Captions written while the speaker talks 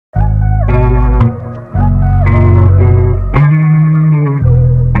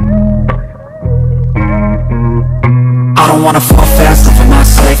don't wanna fall fast, live for my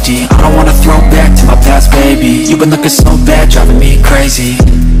safety. I don't wanna throw back to my past, baby. You've been looking so bad, driving me crazy.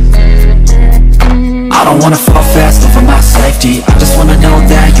 I don't wanna fall fast, live for my safety. I just wanna know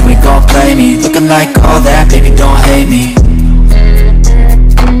that you ain't gon' play me. Looking like all that, baby, don't hate me.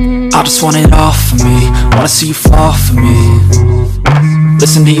 I just want it all for me. Wanna see you fall for me.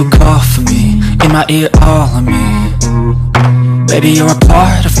 Listen to you call for me. In my ear, all of me. Baby, you're a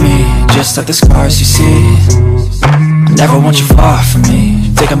part of me, just like the scars you see. I never want you far from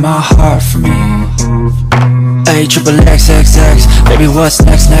me, taking my heart from me. A triple XXX, baby, what's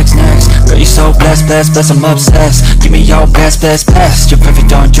next, next, next? Girl, you so blessed, blessed, blessed, I'm obsessed. Give me your best, best, best. You're perfect,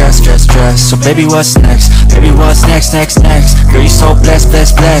 don't dress, dress, dress. So baby, what's next? Baby, what's next, next, next? Girl, you so blessed,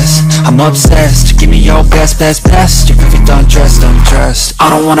 blessed, blessed. I'm obsessed. Give me your best, best, best. You're perfect, don't dress, don't dress. I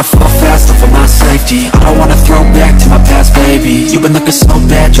don't wanna fall fast, live for my safety. I don't wanna throw back to my past, baby. You've been looking so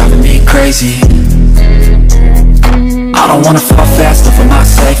bad, driving me crazy. I don't wanna fall fast, live for my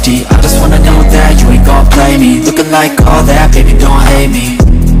safety. I just wanna know that you ain't gon' play me. Looking like all that, baby, don't hate me.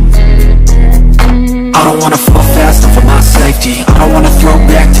 I don't wanna fall fast, live for my safety. I don't wanna throw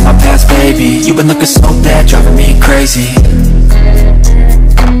back to my past, baby. You've been looking so bad, driving me crazy.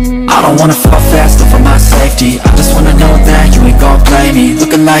 I don't wanna fall fast, live for my safety. I just wanna know that you ain't gon' play me.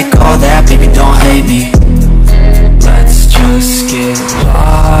 Looking like all that, baby, don't hate me. Let's just get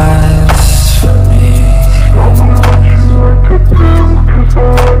lost for me.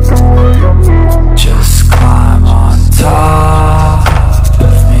 Just climb on top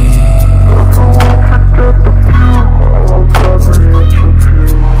of me.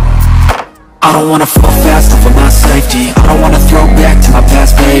 I don't wanna fall fast, live for my safety. I don't wanna throw back to my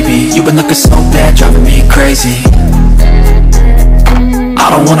past, baby. You've been looking so bad, driving me crazy. I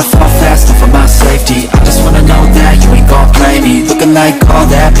don't wanna fall fast, live for my safety. I just wanna know that you ain't gon' play me. Looking like all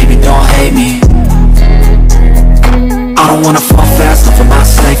that, baby, don't hate me. I don't wanna fall fast, live for my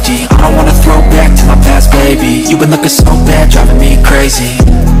safety. I don't wanna throw back to my past, baby. You've been looking so bad, driving me crazy.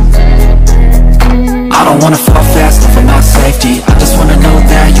 I don't wanna fall fast, live for my safety. I just